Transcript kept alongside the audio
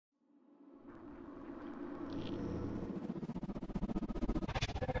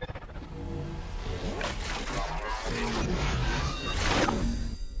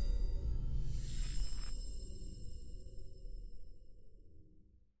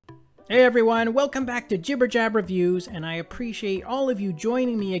Hey everyone, welcome back to Jibber Jab Reviews, and I appreciate all of you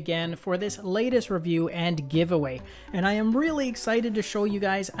joining me again for this latest review and giveaway. And I am really excited to show you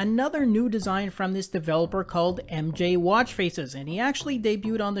guys another new design from this developer called MJ Watchfaces, and he actually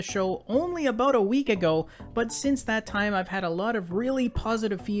debuted on the show only about a week ago, but since that time I've had a lot of really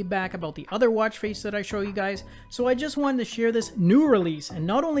positive feedback about the other watch face that I show you guys, so I just wanted to share this new release, and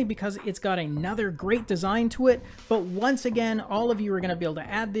not only because it's got another great design to it, but once again all of you are going to be able to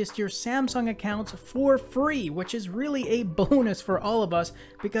add this to your Samsung accounts for free, which is really a bonus for all of us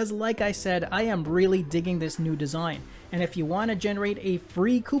because, like I said, I am really digging this new design. And if you want to generate a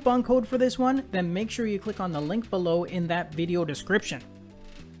free coupon code for this one, then make sure you click on the link below in that video description.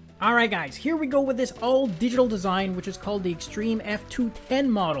 Alright guys, here we go with this all digital design, which is called the Extreme F210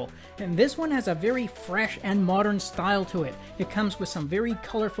 model. And this one has a very fresh and modern style to it. It comes with some very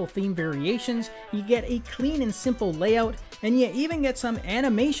colorful theme variations, you get a clean and simple layout, and you even get some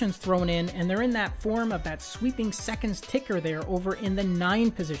animations thrown in, and they're in that form of that sweeping seconds ticker there over in the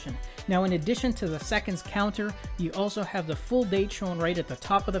 9 position. Now in addition to the seconds counter, you also have the full date shown right at the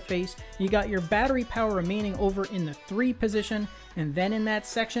top of the face, you got your battery power remaining over in the 3 position, and then in that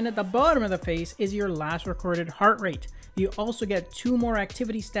section at the bottom of the face is your last recorded heart rate. You also get 2 more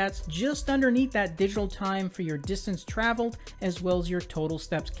activity stats just underneath that digital time for your distance traveled, as well as your total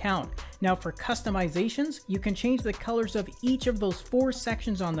steps count. Now for customizations, you can change the colors of each of those 4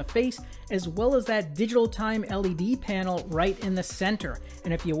 sections on the face, as well as that digital time LED panel right in the center.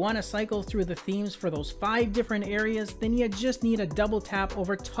 And if you want to cycle through the themes for those 5 different areas, then you just need a double tap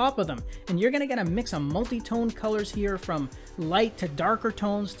over top of them. And you're going to get a mix of multi-tone colors here, from light to darker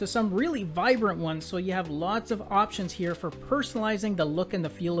tones to some really vibrant ones, so you have lots of options here for personalizing the look and the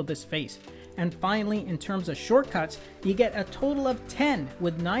feel of this face. And finally, in terms of shortcuts, you get a total of 10,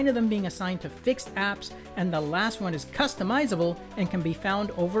 with 9 of them being assigned to fixed apps, and the last one is customizable and can be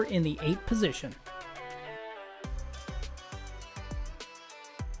found over in the 8th position.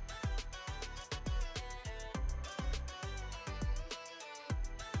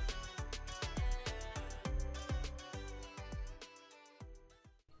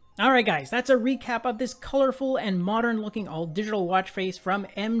 Alright guys, that's a recap of this colorful and modern looking all digital watch face from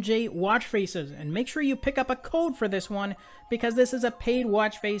MJ Watchfaces, and make sure you pick up a code for this one because this is a paid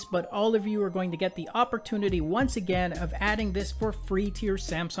watch face, but all of you are going to get the opportunity once again of adding this for free to your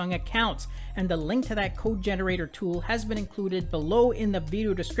Samsung accounts, and the link to that code generator tool has been included below in the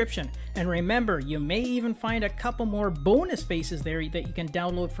video description. And remember, you may even find a couple more bonus faces there that you can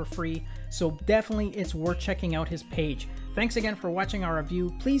download for free, so definitely it's worth checking out his page. Thanks again for watching our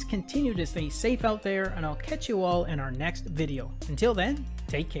review. Please continue to stay safe out there, and I'll catch you all in our next video. Until then,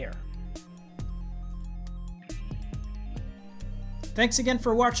 take care. Thanks again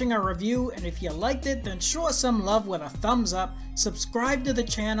for watching our review, and if you liked it, then show us some love with a thumbs up, subscribe to the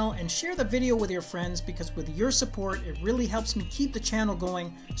channel, and share the video with your friends, because with your support it really helps me keep the channel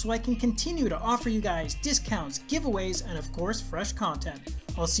going so I can continue to offer you guys discounts, giveaways, and of course fresh content.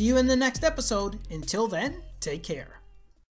 I'll see you in the next episode. Until then, take care.